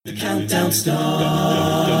The countdown starts.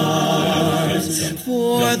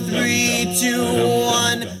 4, 3, 2,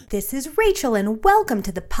 1. This is Rachel, and welcome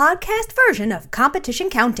to the podcast version of Competition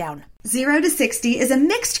Countdown. 0 to 60 is a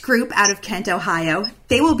mixed group out of Kent, Ohio.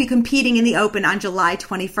 They will be competing in the Open on July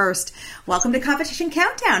 21st. Welcome to Competition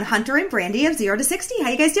Countdown, Hunter and Brandy of 0 to 60. How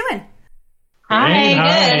you guys doing?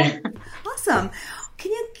 Hi, good. Awesome.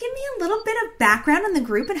 Can you give me a little bit of background on the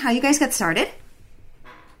group and how you guys got started?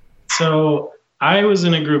 So I was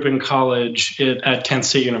in a group in college at Kent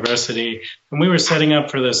State University, and we were setting up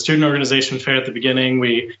for the student organization fair at the beginning.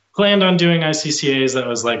 We planned on doing ICCAs. That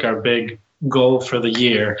was like our big goal for the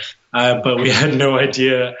year, but we had no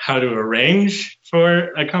idea how to arrange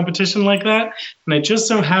for a competition like that. And it just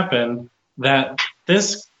so happened that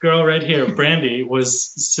this girl right here, Brandy, was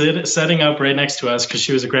setting up right next to us because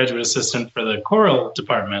she was a graduate assistant for the choral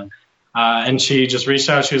department. And she just reached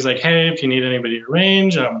out. She was like, hey, if you need anybody to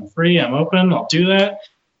arrange, I'm free, I'm open, I'll do that.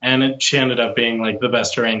 And she ended up being like the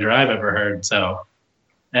best arranger I've ever heard.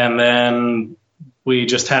 And then we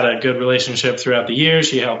just had a good relationship throughout the year.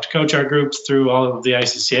 She helped coach our groups through all of the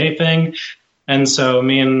ICCA thing. And so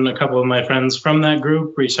me and a couple of my friends from that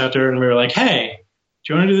group reached out to her and we were like, hey,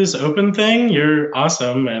 do you want to do this open thing? You're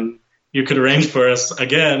awesome. And you could arrange for us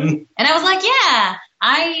again. And I was like, yeah.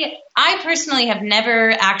 I personally have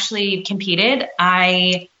never actually competed.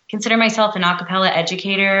 I consider myself an a cappella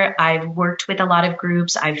educator. I've worked with a lot of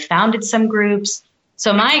groups. I've founded some groups.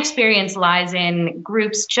 So my experience lies in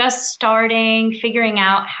groups just starting, figuring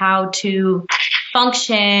out how to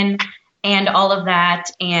function and all of that.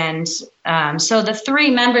 And so the three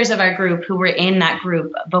members of our group who were in that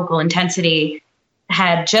group, Vocal Intensity,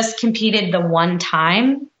 had just competed the one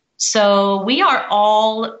time. So we are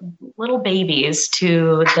all little babies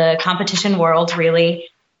to the competition world, really.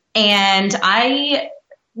 And I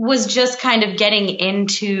was just kind of getting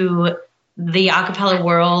into the a cappella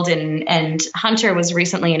world, and Hunter was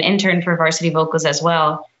recently an intern for Varsity Vocals as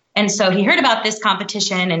well. And so he heard about this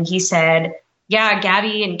competition and he said, yeah,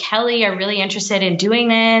 Gabby and Kelly are really interested in doing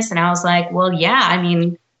this. And I was like, well, yeah, I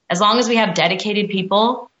mean, as long as we have dedicated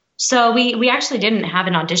people. So we actually didn't have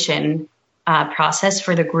an audition process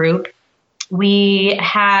for the group. We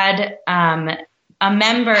had a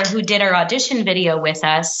member who did our audition video with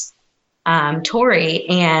us, Tori,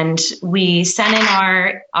 and we sent in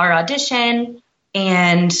our audition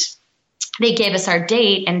and they gave us our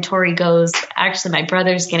date, and Tori goes, actually, my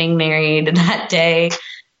brother's getting married that day.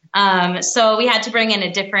 So we had to bring in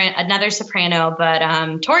another soprano,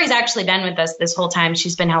 but Tori's actually been with us this whole time.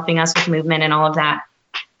 She's been helping us with movement and all of that.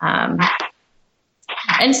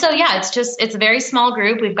 And so, yeah, it's a very small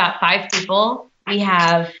group. We've got 5 people. We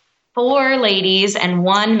have 4 ladies and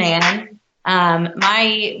 1 man.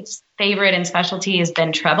 My favorite and specialty has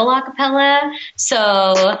been treble a cappella.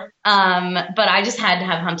 So, but I just had to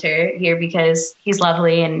have Hunter here because he's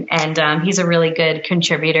lovely and he's a really good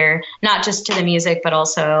contributor, not just to the music, but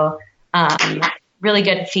also really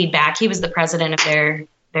good feedback. He was the president of their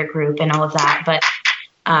group and all of that. But,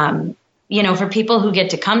 for people who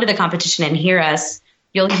get to come to the competition and hear us,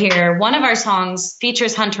 you'll hear one of our songs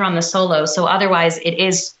features Hunter on the solo. So otherwise it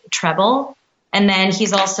is treble. And then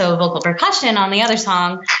he's also vocal percussion on the other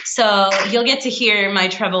song. So you'll get to hear my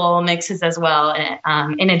treble mixes as well,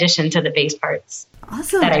 in addition to the bass parts.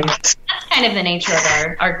 Awesome. That's kind of the nature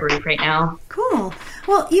of our group right now. Cool.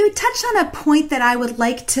 Well, you touched on a point that I would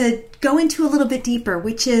like to go into a little bit deeper,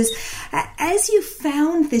 which is as you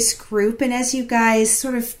found this group and as you guys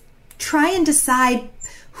sort of try and decide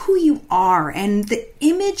who you are and the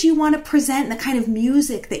image you want to present and the kind of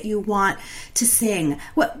music that you want to sing.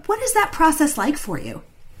 What is that process like for you?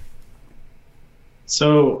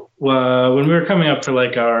 So when we were coming up for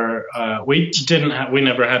like we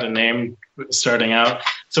never had a name starting out.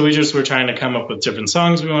 So we just were trying to come up with different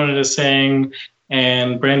songs we wanted to sing.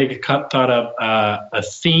 And Brandy thought up a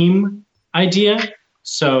theme idea.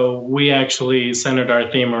 So we actually centered our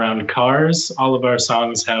theme around cars. All of our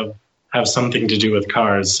songs have something to do with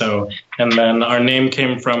cars. So, and then our name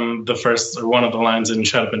came from one of the lines in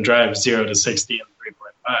Shut Up and Drive, 0 to 60 and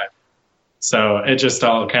 3.5. So it just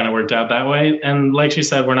all kind of worked out that way. And like she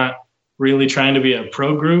said, we're not really trying to be a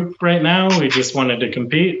pro group right now. We just wanted to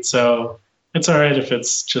compete. So it's all right if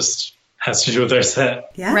it's just has to do with our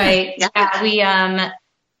set. Yeah. Right. Yeah.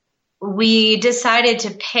 We decided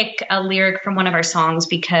to pick a lyric from one of our songs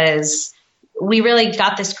because we really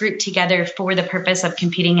got this group together for the purpose of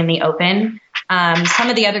competing in the Open. Some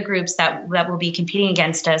of the other groups that will be competing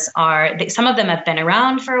against us some of them have been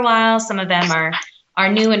around for a while. Some of them are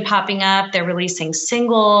new and popping up. They're releasing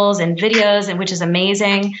singles and videos, and which is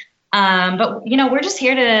amazing. But we're just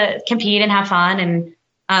here to compete and have fun.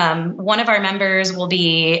 One of our members will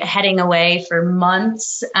be heading away for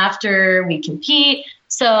months after we compete.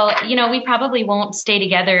 So, we probably won't stay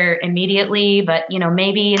together immediately, but,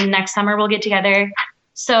 maybe next summer we'll get together.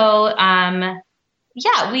 So,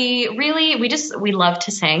 we love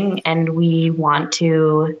to sing, and we want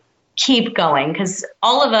to keep going because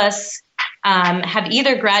all of us have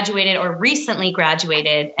either graduated or recently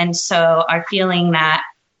graduated. And so are feeling that,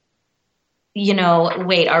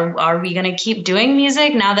 wait, are we going to keep doing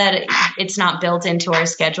music now that it's not built into our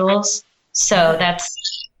schedules? So that's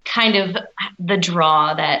kind of the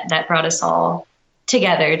draw that brought us all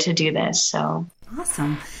together to do this. So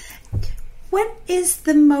awesome. What is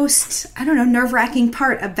the most, nerve-wracking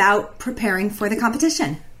part about preparing for the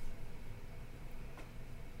competition?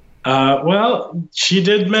 Well, she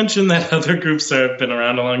did mention that other groups have been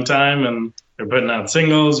around a long time and they're putting out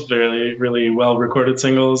singles, really, really well-recorded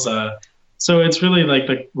singles. So it's really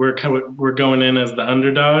like we're going in as the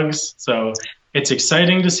underdogs. So it's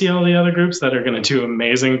exciting to see all the other groups that are going to do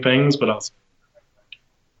amazing things, but also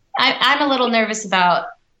I'm a little nervous about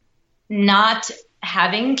not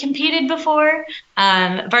having competed before.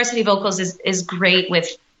 Varsity Vocals is great with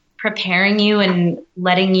preparing you and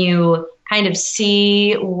letting you kind of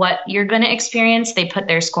see what you're going to experience. They put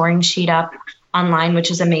their scoring sheet up online, which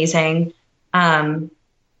is amazing. But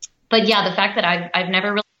yeah, the fact that I've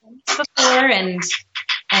never really done this before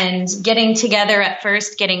and getting together at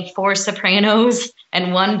first, getting 4 sopranos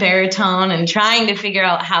and 1 baritone and trying to figure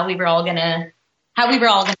out how we were all gonna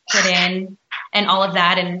fit in and all of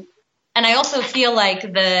that. And I also feel like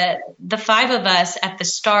the 5 of us at the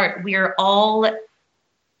start,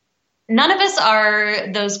 none of us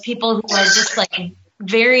are those people who are just like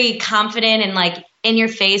very confident and like in your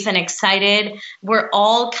face and excited. We're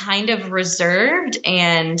all kind of reserved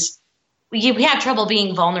and we have trouble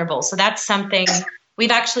being vulnerable. So that's something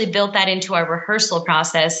we've actually built that into our rehearsal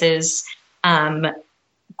process is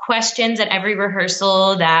questions at every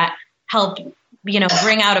rehearsal that help,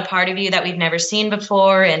 bring out a part of you that we've never seen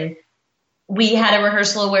before. And we had a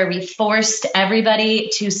rehearsal where we forced everybody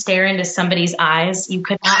to stare into somebody's eyes. You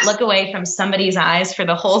could not look away from somebody's eyes for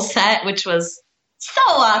the whole set, which was so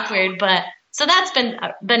awkward. But so that's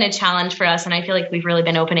been a challenge for us. And I feel like we've really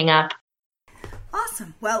been opening up.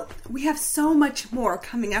 Awesome. Well, we have so much more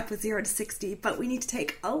coming up with 0 to 60, but we need to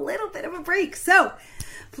take a little bit of a break. So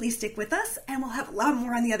please stick with us and we'll have a lot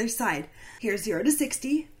more on the other side. Here's 0 to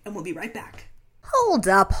 60 and we'll be right back.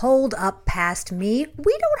 Hold up past me.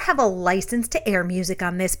 We don't have a license to air music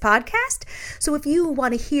on this podcast. So if you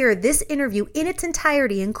want to hear this interview in its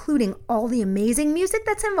entirety, including all the amazing music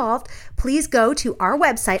that's involved, please go to our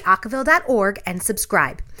website, acaville.org, and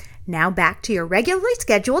subscribe. Now back to your regularly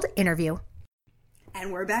scheduled interview.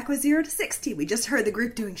 And we're back with 0 to 60. We just heard the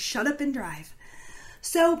group doing Shut Up and Drive.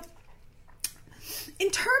 So in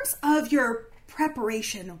terms of your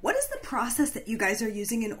preparation, what is the process that you guys are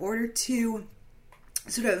using in order to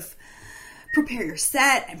sort of prepare your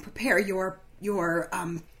set and prepare your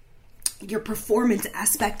performance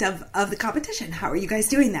aspect of the competition? How are you guys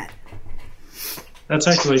doing that? That's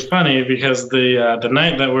actually funny because the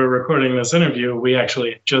night that we're recording this interview, we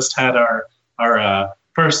actually just had our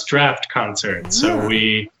first draft concert. So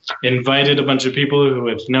we invited a bunch of people who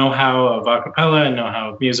with know-how of a cappella and know-how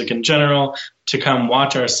of music in general to come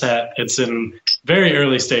watch our set. It's in very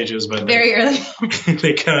early stages, but very early.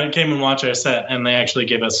 They came and watched our set and they actually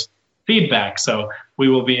gave us feedback. So we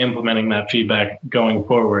will be implementing that feedback going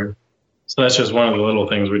forward. So that's just one of the little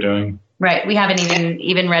things we're doing. Right. We haven't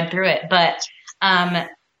even read through it, but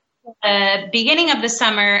beginning of the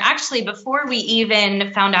summer, actually before we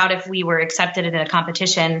even found out if we were accepted in a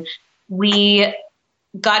competition, we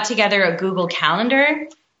got together a Google Calendar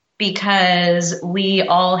because we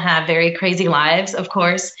all have very crazy lives, of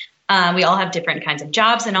course. We all have different kinds of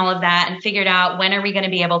jobs and all of that, and figured out when are we going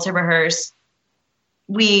to be able to rehearse.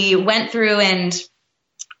 We went through and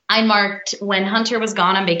I marked when Hunter was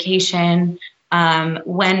gone on vacation,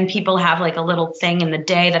 when people have like a little thing in the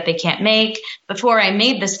day that they can't make before I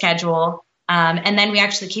made the schedule. And then we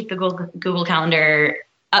actually keep the Google Calendar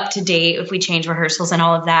up to date if we change rehearsals and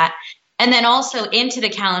all of that. And then also into the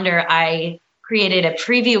calendar, I created a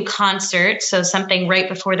preview concert. So something right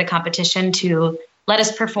before the competition to let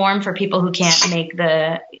us perform for people who can't make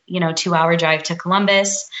the, 2-hour drive to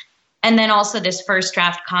Columbus. And then also this first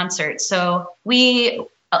draft concert. So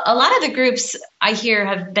a lot of the groups I hear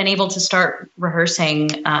have been able to start rehearsing,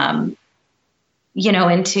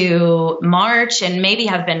 into March and maybe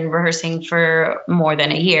have been rehearsing for more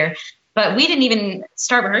than a year. But we didn't even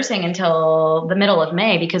start rehearsing until the middle of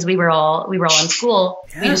May because we were all in school.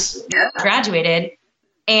 Yeah. We just graduated.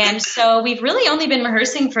 And so we've really only been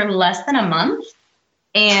rehearsing for less than a month.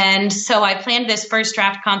 And so I planned this first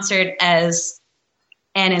draft concert as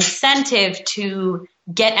an incentive to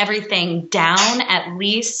get everything down, at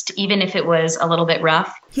least, even if it was a little bit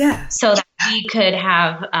rough. Yeah. So that we could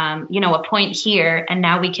have, a point here, and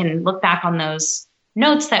now we can look back on those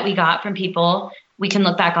notes that we got from people. We can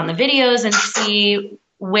look back on the videos and see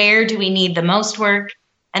where do we need the most work,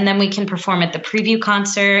 and then we can perform at the preview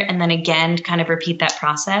concert, and then again, kind of repeat that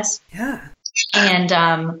process. Yeah.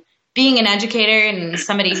 And being an educator and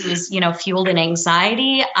somebody who's, fueled in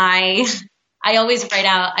anxiety, I always write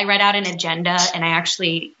out an agenda, and I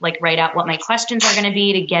actually write out what my questions are going to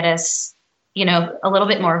be to get us, a little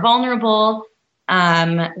bit more vulnerable,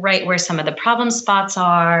 right where some of the problem spots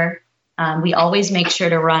are. We always make sure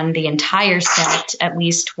to run the entire set at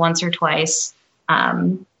least once or twice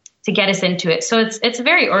to get us into it. So it's a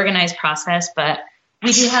very organized process, but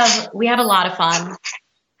we have a lot of fun.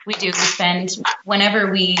 We spend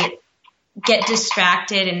whenever we get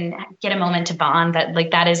distracted and get a moment to bond,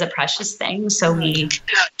 that is a precious thing. So we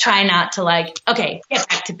try not to get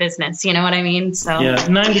back to business. You know what I mean? So yeah,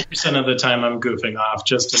 90% of the time I'm goofing off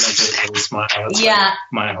just to make everybody smile. That's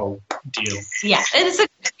my whole deal. Yeah, it's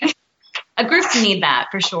a group need that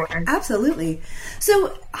for sure. Absolutely.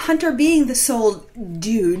 So Hunter, being the sole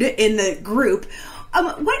dude in the group,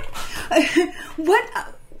 how is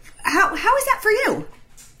that for you?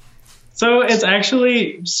 So it's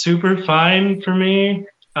actually super fine for me.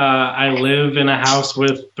 I live in a house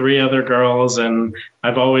with 3 other girls, and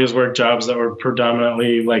I've always worked jobs that were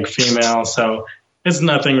predominantly female. So it's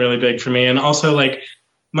nothing really big for me. And also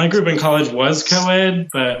my group in college was co-ed,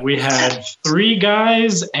 but we had 3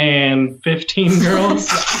 guys and 15 girls.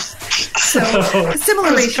 So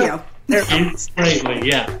similar ratio. Slightly,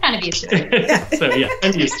 yeah. Kind of used to it. So yeah,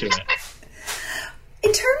 I'm used to it.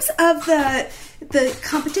 In terms of the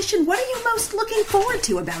competition, what are you most looking forward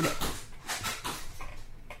to about it?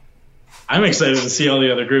 I'm excited to see all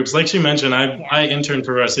the other groups. Like she mentioned, I interned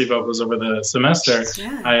for Varsity Vocals over the semester.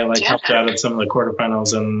 Yeah. I helped out at some of the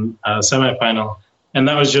quarterfinals and semifinal. And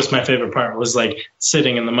that was just my favorite part, was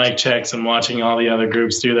sitting in the mic checks and watching all the other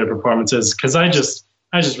groups do their performances. Because I just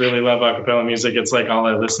really love a cappella music. It's all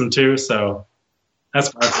I listen to. So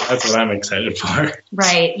that's what I'm excited for.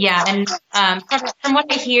 Right. Yeah. And from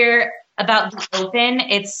what I hear about the Open,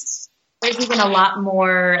 there's even a lot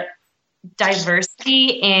more diversity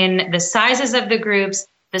in the sizes of the groups,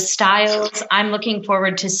 the styles. I'm looking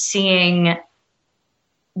forward to seeing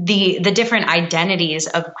the different identities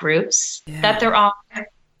of groups that there are.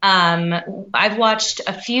 I've watched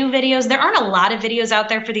a few videos. There aren't a lot of videos out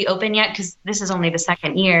there for the Open yet because this is only the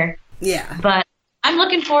second year. Yeah. But I'm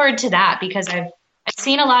looking forward to that because I've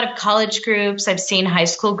seen a lot of college groups. I've seen high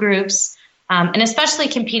school groups. And especially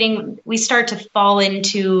competing, we start to fall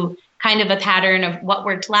into kind of a pattern of what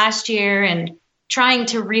worked last year and trying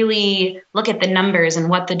to really look at the numbers and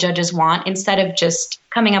what the judges want instead of just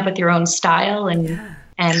coming up with your own style and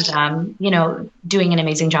doing an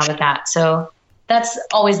amazing job at that. So that's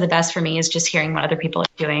always the best for me, is just hearing what other people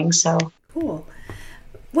are doing. So cool.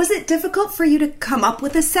 Was it difficult for you to come up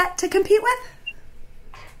with a set to compete with?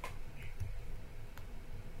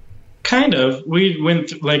 Kind of. We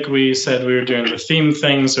went, like we said, we were doing the theme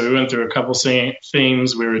thing, so we went through a couple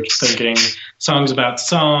themes. We were thinking songs about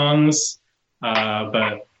songs,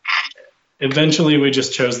 but eventually we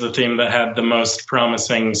just chose the theme that had the most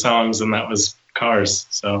promising songs, and that was Cars.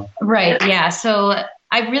 So right, yeah. So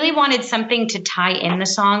I really wanted something to tie in the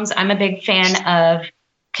songs. I'm a big fan of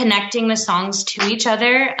connecting the songs to each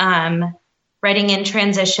other, writing in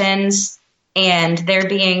transitions, and there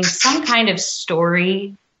being some kind of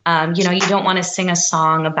story. You don't want to sing a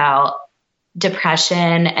song about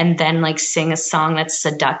depression and then sing a song that's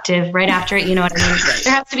seductive right after it. You know what I mean?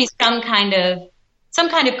 There has to be some kind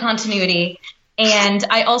of continuity. And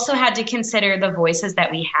I also had to consider the voices that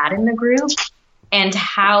we had in the group and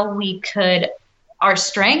how we could, our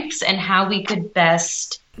strengths and how we could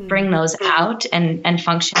best bring those out and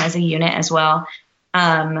function as a unit as well.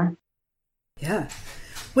 Yeah.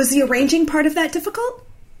 Was the arranging part of that difficult?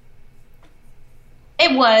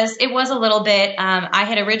 It was a little bit. I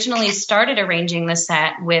had originally started arranging the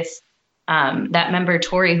set with that member,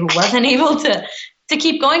 Tori, who wasn't able to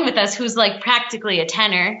keep going with us, who's practically a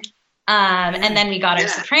tenor. And then we got our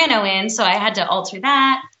soprano in, so I had to alter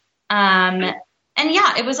that. And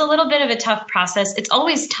yeah, it was a little bit of a tough process. It's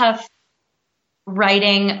always tough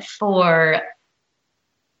writing for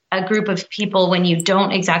a group of people when you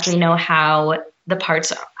don't exactly know how the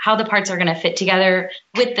parts are going to fit together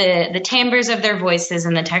with the timbres of their voices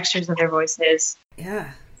and the textures of their voices.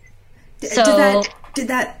 Yeah. So did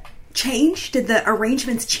that change? Did the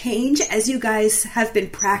arrangements change as you guys have been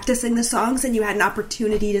practicing the songs and you had an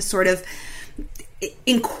opportunity to sort of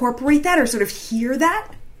incorporate that or sort of hear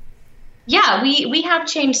that? Yeah, we have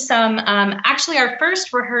changed some. Actually, our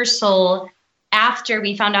first rehearsal after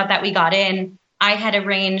we found out that we got in,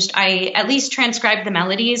 I at least transcribed the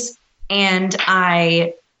melodies, and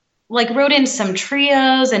I wrote in some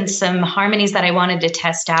trios and some harmonies that I wanted to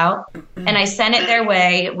test out. And I sent it their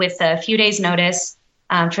way with a few days notice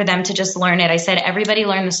for them to just learn it. I said, everybody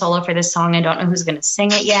learn the solo for this song. I don't know who's going to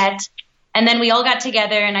sing it yet. And then we all got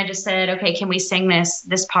together and I just said, okay, can we sing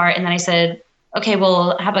this part? And then I said, okay,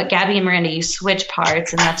 well, how about Gabby and Miranda, you switch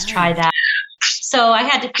parts and let's try that. So I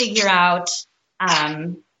had to figure out,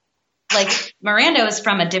 Miranda was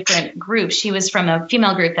from a different group. She was from a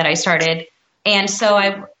female group that I started. And so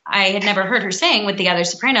I had never heard her sing with the other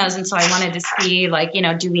sopranos. And so I wanted to see,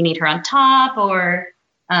 do we need her on top or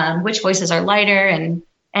which voices are lighter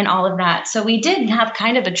and all of that. So we did have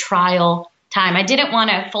kind of a trial time. I didn't want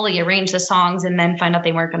to fully arrange the songs and then find out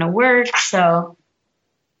they weren't going to work.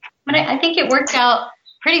 But I think it worked out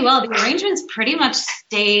pretty well. The arrangements pretty much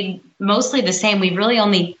stayed mostly the same. We've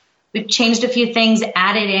changed a few things,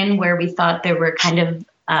 added in where we thought there were kind of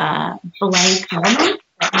blank moments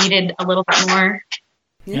that needed a little bit more.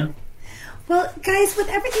 Yeah. Well, guys, with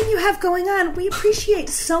everything you have going on, we appreciate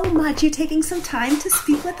so much you taking some time to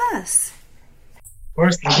speak with us. Of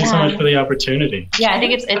course, thank you so much for the opportunity. Yeah, I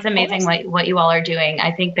think it's amazing what you all are doing.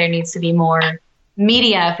 I think there needs to be more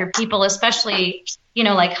media for people, especially,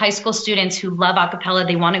 high school students who love a cappella.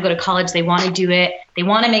 They want to go to college. They want to do it. They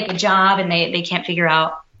want to make a job and they can't figure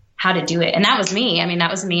out how to do it. And that was me. I mean,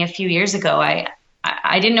 that was me a few years ago.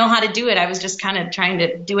 I didn't know how to do it. I was just kind of trying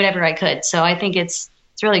to do whatever I could. So I think it's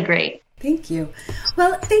really great. Thank you.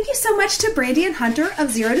 Well, thank you so much to Brandy and Hunter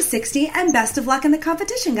of 0 to 60 and best of luck in the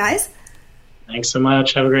competition, guys. Thanks so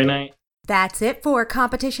much. Have a great night. That's it for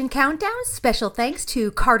Competition Countdown. Special thanks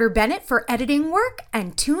to Carter Bennett for editing work,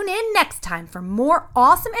 and tune in next time for more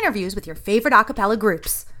awesome interviews with your favorite a cappella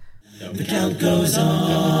groups. The count goes on.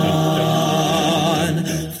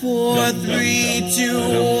 4, 3, 2,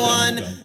 1.